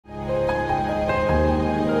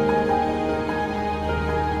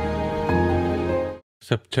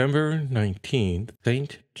September 19th,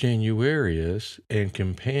 Saint Januarius and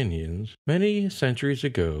companions. Many centuries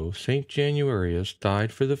ago, Saint Januarius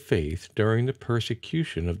died for the faith during the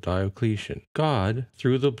persecution of Diocletian. God,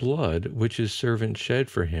 through the blood which his servant shed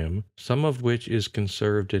for him, some of which is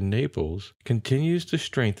conserved in Naples, continues to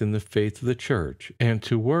strengthen the faith of the Church and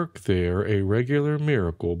to work there a regular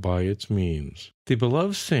miracle by its means. The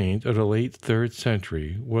beloved saint of the late 3rd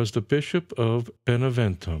century was the Bishop of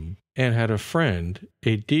Beneventum, and had a friend,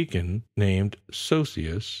 a deacon named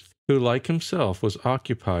Socius, who like himself was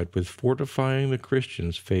occupied with fortifying the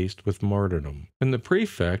Christians faced with martyrdom. And the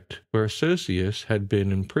prefect, where Socius had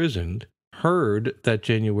been imprisoned, heard that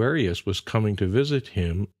Januarius was coming to visit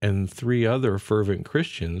him and 3 other fervent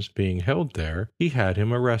Christians being held there. He had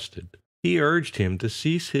him arrested. He urged him to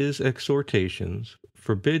cease his exhortations,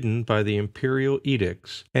 forbidden by the imperial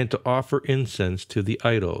edicts, and to offer incense to the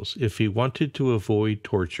idols if he wanted to avoid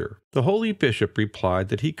torture. The holy bishop replied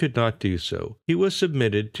that he could not do so. He was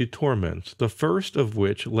submitted to torments, the first of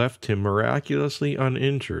which left him miraculously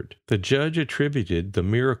uninjured. The judge attributed the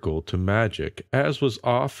miracle to magic, as was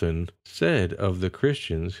often said of the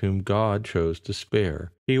Christians whom God chose to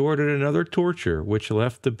spare. He ordered another torture, which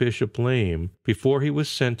left the bishop lame, before he was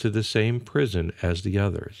sent to the same prison as the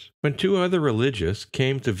others. When 2 other religious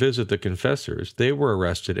came to visit the confessors, they were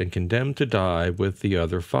arrested and condemned to die with the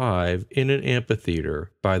other 5 in an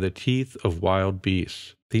amphitheater by the teeth of wild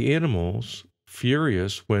beasts. The animals,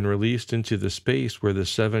 furious when released into the space where the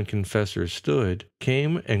 7 confessors stood,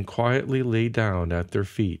 came and quietly lay down at their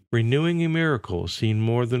feet, renewing a miracle seen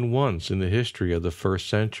more than once in the history of the first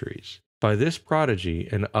centuries. By this prodigy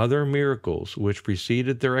and other miracles which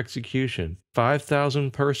preceded their execution,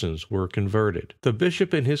 5,000 persons were converted. The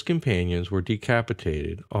bishop and his companions were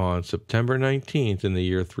decapitated on September 19th in the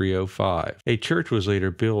year 305. A church was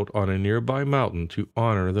later built on a nearby mountain to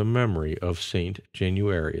honor the memory of Saint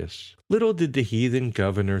Januarius. Little did the heathen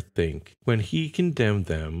governor think, when he condemned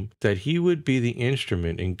them, that he would be the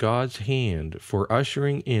instrument in God's hand for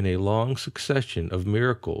ushering in a long succession of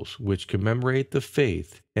miracles which commemorate the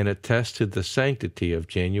faith and attest to the sanctity of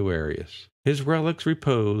Januarius. His relics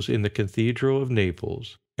repose in the Cathedral of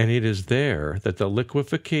Naples, and it is there that the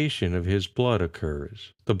liquefaction of his blood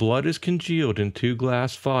occurs. The blood is congealed in 2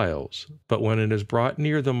 glass vials, but when it is brought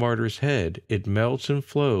near the martyr's head, it melts and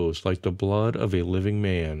flows like the blood of a living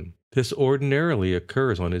man. This ordinarily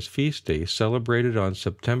occurs on his feast day celebrated on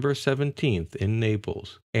September 17th in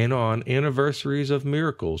Naples, and on anniversaries of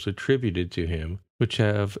miracles attributed to him, which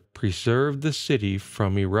have preserved the city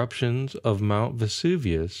from eruptions of Mount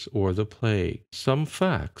Vesuvius or the plague. Some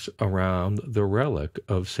facts around the relic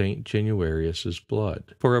of St. Januarius's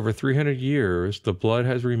blood. For over 300 years, the blood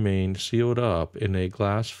has remained sealed up in a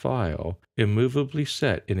glass vial, immovably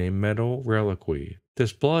set in a metal reliquary.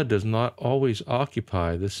 This blood does not always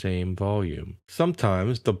occupy the same volume.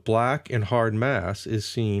 Sometimes the black and hard mass is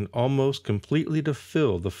seen almost completely to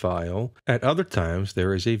fill the phial. At other times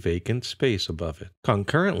there is a vacant space above it.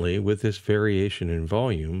 Concurrently with this variation in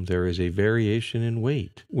volume, there is a variation in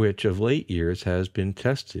weight, which of late years has been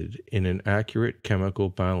tested in an accurate chemical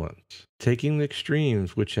balance. Taking the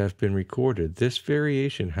extremes which have been recorded, this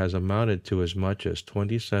variation has amounted to as much as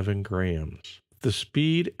 27 grams. The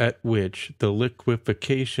speed at which the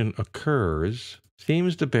liquefaction occurs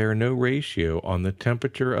seems to bear no ratio on the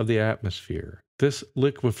temperature of the atmosphere. This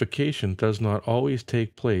liquefaction does not always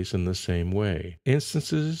take place in the same way.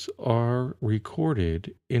 Instances are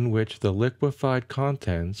recorded in which the liquefied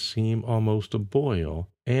contents seem almost to boil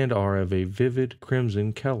and are of a vivid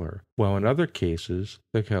crimson color, while in other cases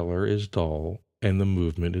the color is dull and the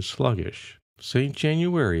movement is sluggish. Saint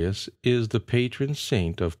Januarius is the patron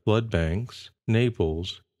saint of blood banks,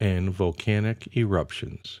 Naples, and volcanic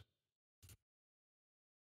eruptions.